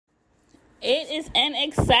It is an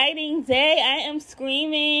exciting day. I am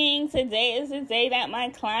screaming. Today is the day that my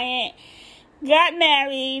client got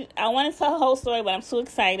married. I want to tell her whole story, but I'm too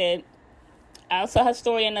excited. I'll tell her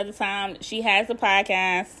story another time. She has a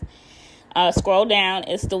podcast. Scroll down.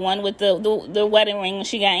 It's the one with the wedding ring when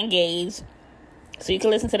she got engaged. So you can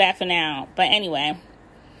listen to that for now. But anyway,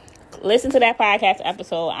 listen to that podcast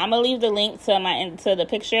episode. I'm going to leave the link to the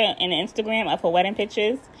picture in the Instagram of her wedding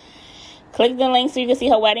pictures. Click the link so you can see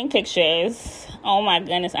her wedding pictures. Oh my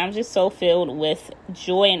goodness, I'm just so filled with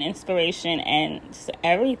joy and inspiration and just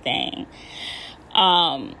everything.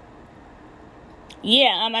 I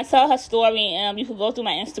tell her story. You can go through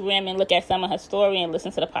my Instagram and look at some of her story and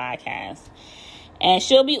listen to the podcast. And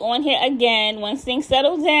she'll be on here again once things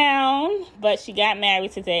settle down. But she got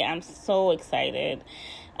married today. I'm so excited.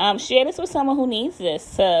 Share this with someone who needs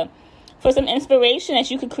this for some inspiration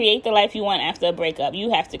that you could create the life you want after a breakup.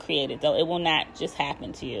 You have to create it, though. It will not just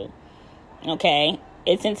happen to you. Okay?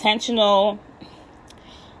 It's intentional,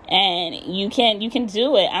 and you can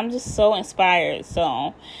do it. I'm just so inspired.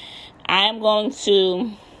 So I'm going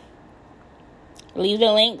to leave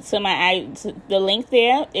the link the link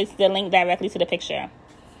there. It's the link directly to the picture.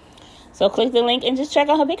 So click the link and just check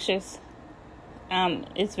out her pictures.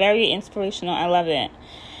 It's very inspirational. I love it.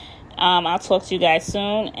 I'll talk to you guys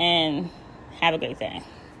soon, and have a great day.